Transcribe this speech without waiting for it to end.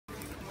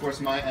course,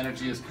 my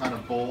energy is kind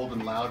of bold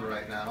and loud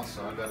right now,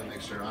 so I've got to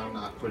make sure I'm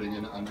not putting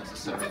in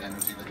unnecessary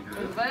energy to the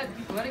group.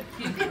 What a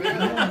cute group.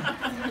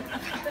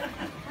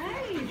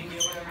 Hey. You can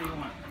get whatever you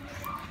want.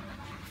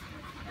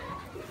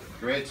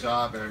 Great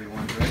job,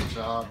 everyone. Great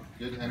job.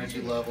 Good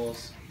energy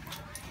levels.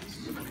 This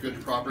is a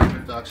good, proper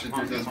introduction.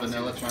 Here goes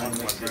Vanilla trying to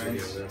make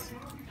friends.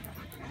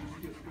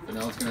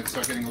 Vanilla's going to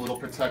start getting a little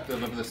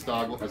protective of this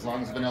dog. As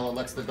long as Vanilla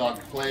lets the dog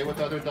play with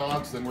other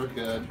dogs, then we're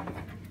good.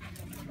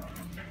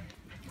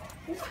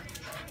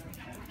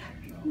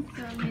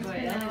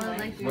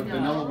 What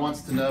Vanilla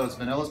wants to know is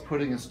Vanilla's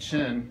putting his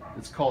chin,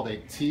 it's called a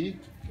T.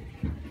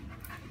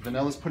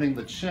 Vanilla's putting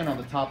the chin on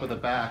the top of the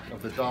back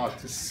of the dog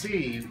to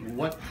see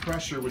what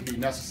pressure would be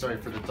necessary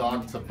for the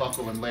dog to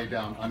buckle and lay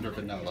down under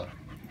Vanilla.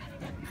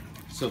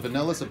 So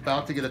Vanilla's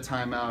about to get a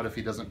timeout if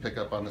he doesn't pick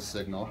up on the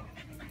signal.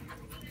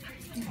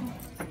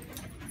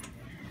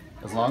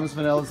 As long as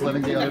Vanilla's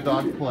letting the other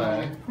dog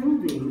play.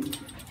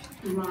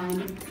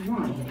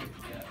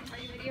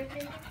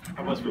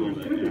 I was for a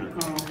little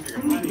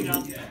bit,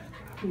 yeah.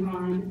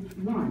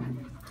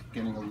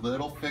 Getting a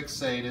little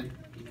fixated.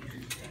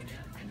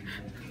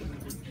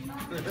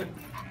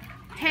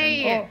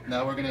 Hey!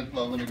 Now we're gonna,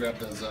 well, let me grab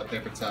those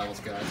paper towels,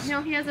 guys.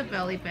 No, he has a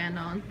belly band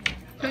on.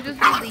 He'll just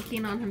be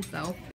leaking on himself.